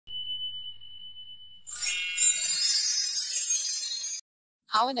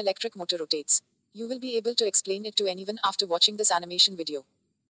How an electric motor rotates. You will be able to explain it to anyone after watching this animation video.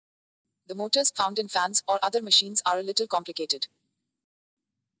 The motors found in fans or other machines are a little complicated.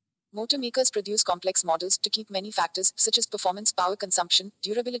 Motor makers produce complex models to keep many factors such as performance, power consumption,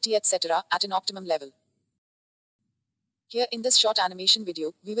 durability, etc. at an optimum level. Here in this short animation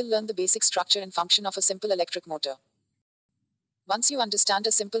video, we will learn the basic structure and function of a simple electric motor. Once you understand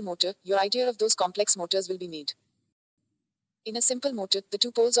a simple motor, your idea of those complex motors will be made. In a simple motor, the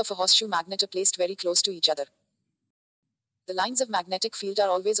two poles of a horseshoe magnet are placed very close to each other. The lines of magnetic field are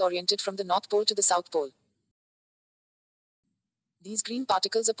always oriented from the north pole to the south pole. These green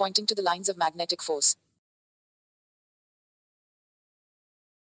particles are pointing to the lines of magnetic force.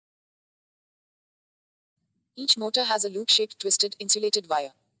 Each motor has a loop-shaped twisted insulated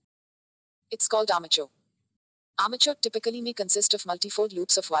wire. It's called armature. Armature typically may consist of multifold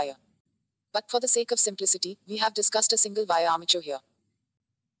loops of wire. But for the sake of simplicity, we have discussed a single wire armature here.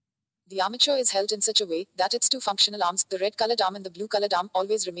 The armature is held in such a way that its two functional arms, the red-colored arm and the blue-colored arm,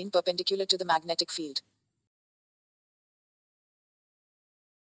 always remain perpendicular to the magnetic field.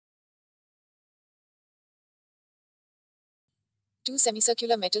 Two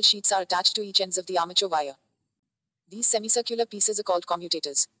semicircular metal sheets are attached to each ends of the armature wire. These semicircular pieces are called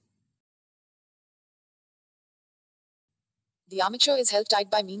commutators. The armature is held tight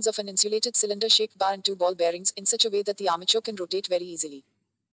by means of an insulated cylinder-shaped bar and two ball bearings in such a way that the armature can rotate very easily.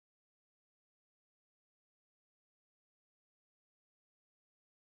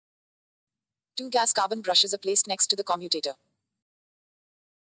 Two gas carbon brushes are placed next to the commutator.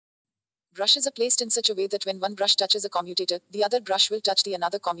 Brushes are placed in such a way that when one brush touches a commutator, the other brush will touch the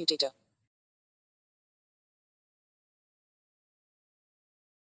another commutator.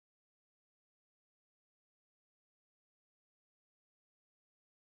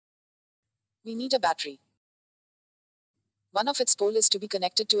 We need a battery. One of its poles is to be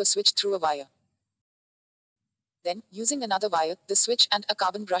connected to a switch through a wire. Then, using another wire, the switch and a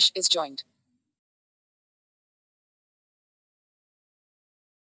carbon brush is joined.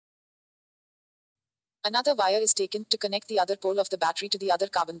 Another wire is taken to connect the other pole of the battery to the other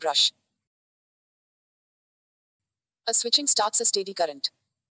carbon brush. A switching starts a steady current.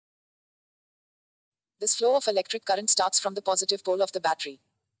 This flow of electric current starts from the positive pole of the battery.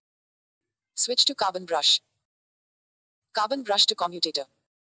 Switch to carbon brush. Carbon brush to commutator.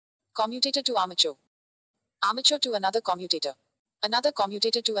 Commutator to armature. Armature to another commutator. Another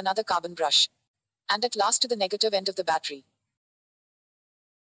commutator to another carbon brush. And at last to the negative end of the battery.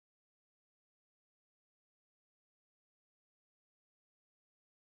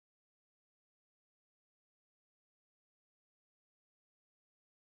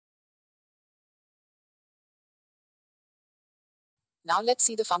 Now let's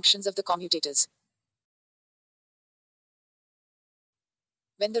see the functions of the commutators.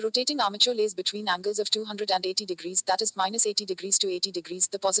 When the rotating armature lays between angles of 280 degrees, that is minus 80 degrees to 80 degrees,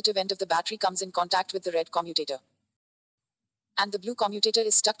 the positive end of the battery comes in contact with the red commutator. And the blue commutator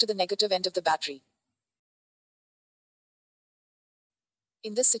is stuck to the negative end of the battery.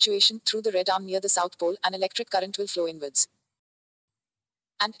 In this situation, through the red arm near the south pole, an electric current will flow inwards.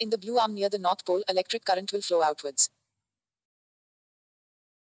 And in the blue arm near the north pole, electric current will flow outwards.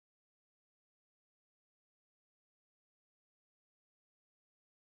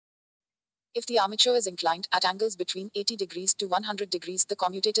 If the armature is inclined at angles between 80 degrees to 100 degrees, the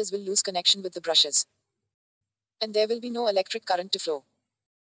commutators will lose connection with the brushes. And there will be no electric current to flow.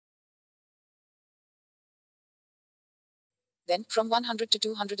 Then, from 100 to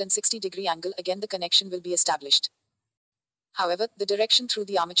 260 degree angle, again the connection will be established. However, the direction through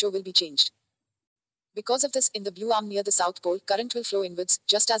the armature will be changed. Because of this, in the blue arm near the south pole, current will flow inwards,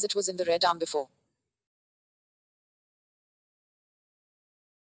 just as it was in the red arm before.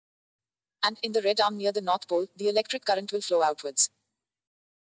 And in the red arm near the north pole, the electric current will flow outwards.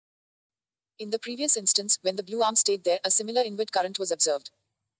 In the previous instance, when the blue arm stayed there, a similar inward current was observed.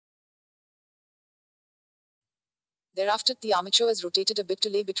 Thereafter, the armature is rotated a bit to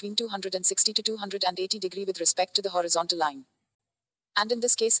lay between 260 to 280 degree with respect to the horizontal line. And in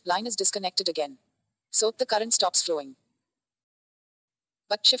this case, line is disconnected again. So, the current stops flowing.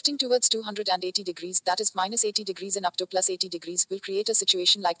 But shifting towards 280 degrees, that is minus 80 degrees and up to plus 80 degrees, will create a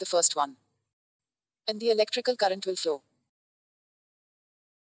situation like the first one. And the electrical current will flow.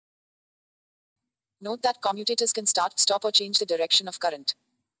 Note that commutators can start, stop or change the direction of current.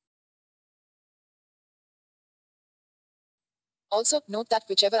 Also, note that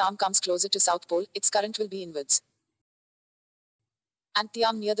whichever arm comes closer to south pole, its current will be inwards. And the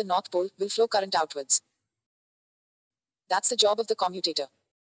arm near the north pole will flow current outwards. That's the job of the commutator.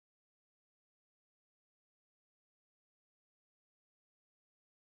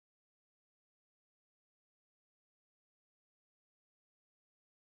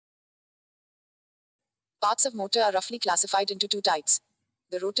 Parts of motor are roughly classified into two types: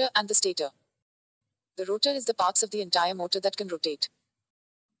 the rotor and the stator. The rotor is the parts of the entire motor that can rotate.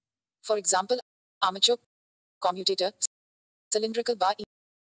 For example, armature, commutator, cylindrical bar,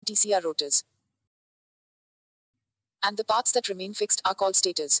 etc. are rotors. And the parts that remain fixed are called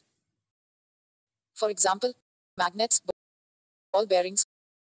stators. For example, magnets, ball bearings,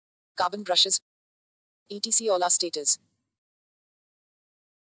 carbon brushes, etc. all are stators.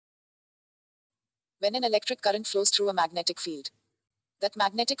 When an electric current flows through a magnetic field, that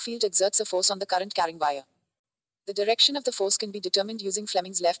magnetic field exerts a force on the current carrying wire. The direction of the force can be determined using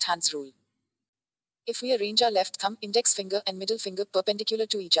Fleming's left hand's rule. If we arrange our left thumb, index finger, and middle finger perpendicular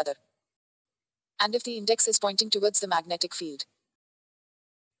to each other, and if the index is pointing towards the magnetic field,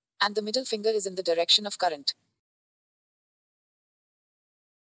 and the middle finger is in the direction of current,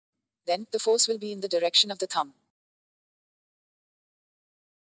 then the force will be in the direction of the thumb.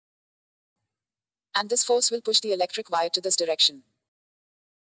 And this force will push the electric wire to this direction.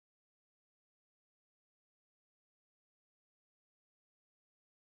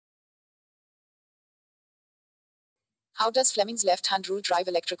 How does Fleming's left-hand rule drive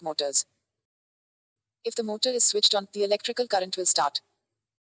electric motors? If the motor is switched on, the electrical current will start.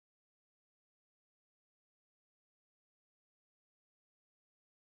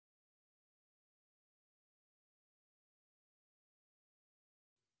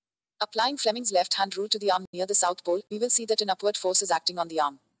 Applying Fleming's left-hand rule to the arm near the South Pole, we will see that an upward force is acting on the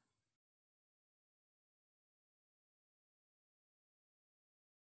arm.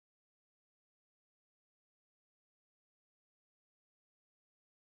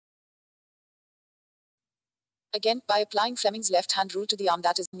 Again, by applying Fleming's left-hand rule to the arm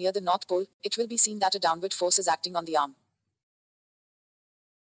that is near the North Pole, it will be seen that a downward force is acting on the arm.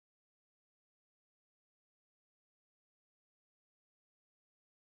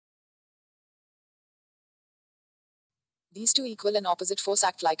 These two equal and opposite force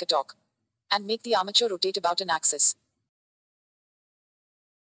act like a torque, and make the armature rotate about an axis.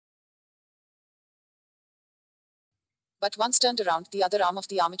 But once turned around, the other arm of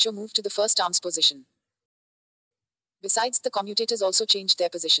the armature moved to the first arm's position. Besides, the commutators also changed their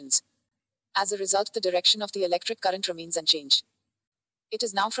positions. As a result, the direction of the electric current remains unchanged. It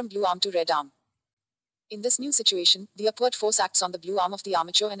is now from blue arm to red arm. In this new situation, the upward force acts on the blue arm of the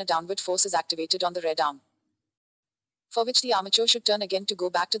armature and a downward force is activated on the red arm, for which the armature should turn again to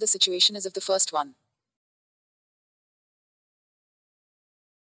go back to the situation as of the first one.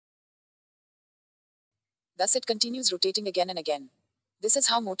 Thus it continues rotating again and again. This is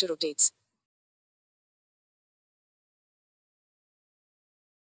how motor rotates.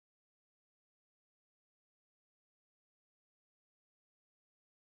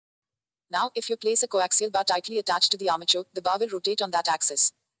 Now, if you place a coaxial bar tightly attached to the armature, the bar will rotate on that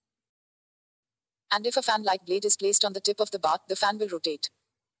axis. And if a fan-like blade is placed on the tip of the bar, the fan will rotate.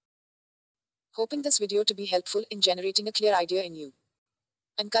 Hoping this video to be helpful in generating a clear idea in you.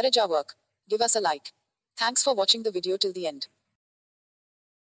 Encourage our work. Give us a like. Thanks for watching the video till the end.